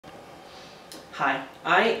Hi,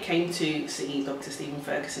 I came to see Dr. Stephen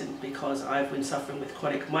Ferguson because I've been suffering with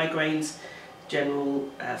chronic migraines, general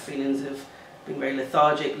feelings of being very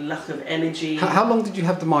lethargic, lack of energy. How long did you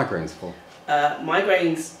have the migraines for?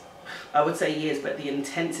 Migraines, I would say years, but the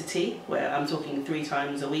intensity, where I'm talking 3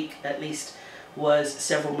 times a week at least, was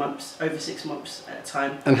several months, over 6 months at a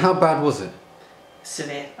time. And how bad was it?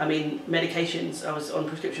 Severe. I mean, medications, I was on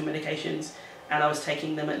prescription medications and I was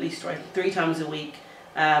taking them at least 3 times a week.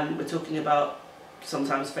 We're talking about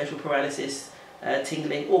sometimes facial paralysis,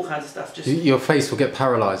 tingling, all kinds of stuff. Just your face will get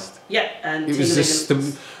paralysed. Yeah, and it was just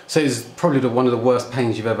so it's probably one of the worst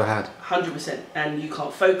pains you've ever had. 100%, and you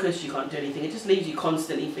can't focus, you can't do anything. It just leaves you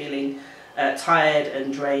constantly feeling tired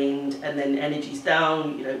and drained, and then energy's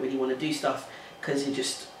down. You don't really want to do stuff because you're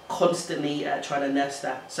just constantly trying to nurse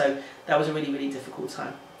that. So that was a really, really difficult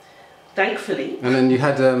time. Thankfully. And then you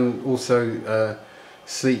had also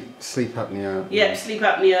sleep apnea. Yeah, sleep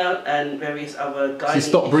apnea and various other gynae. So you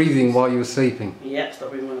stopped breathing while you were sleeping. Yeah,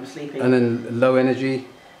 stopped breathing while I was sleeping. And then low energy.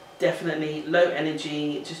 Definitely low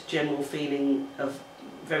energy, just general feeling of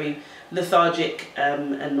very lethargic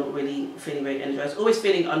and not really feeling very energized. Always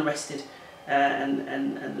feeling unrested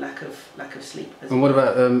and lack of sleep. And what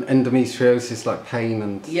about endometriosis, like pain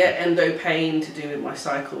and? Yeah, endo pain to do with my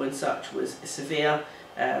cycle and such was severe.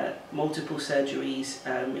 Multiple surgeries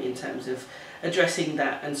in terms of addressing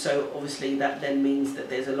that, and so obviously that then means that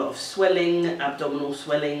there's a lot of swelling, abdominal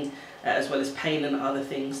swelling, as well as pain and other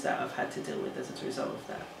things that I've had to deal with as a result of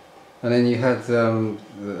that. And then you had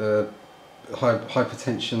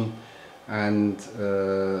hypertension and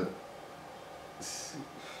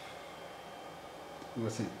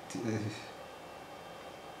what's it?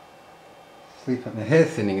 Sleep apnea, hair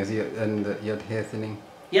thinning, and you had hair thinning.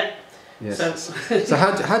 Yeah. Yes. So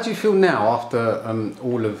how do you feel now after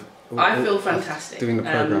I feel fantastic. Doing the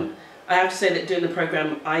program. I have to say that doing the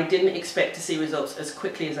program, I didn't expect to see results as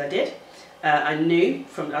quickly as I did. I knew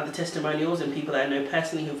from other testimonials and people that I know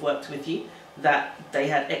personally who've worked with you that they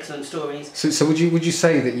had excellent stories. So would you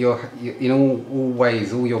say that you're in all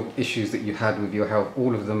ways, all your issues that you had with your health,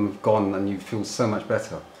 all of them have gone and you feel so much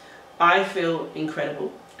better? I feel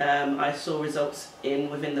incredible. I saw results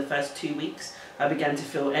within the first 2 weeks. I began to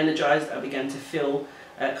feel energized, I began to feel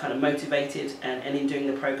kind of motivated, and in doing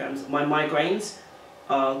the programs. My migraines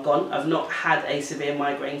are gone. I've not had a severe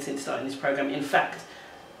migraine since starting this program. In fact,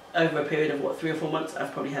 over a period of 3 or 4 months,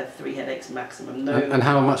 I've probably had 3 headaches maximum. And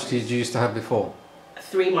how much did you used to have before?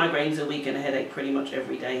 3 migraines a week and a headache pretty much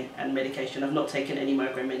every day, and medication. I've not taken any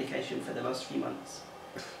migraine medication for the last few months.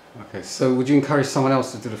 Okay, so would you encourage someone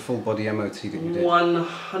else to do the full body MOT that you did?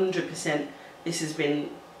 100%. This has been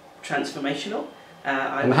transformational.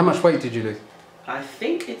 And how much weight did you lose? I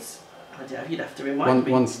think it's, you'd have to remind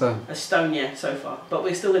me. 1 stone. A stone, yeah, so far. But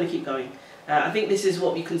we're still going to keep going. I think this is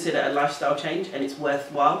what we consider a lifestyle change, and it's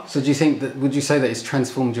worthwhile. So do you think that, would you say that it's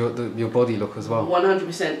transformed your body look as well?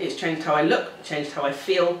 100%. It's changed how I look, changed how I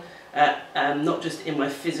feel, not just in my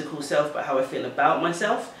physical self, but how I feel about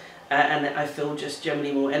myself. And I feel just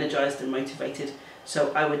generally more energized and motivated.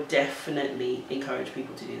 So I would definitely encourage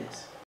people to do this.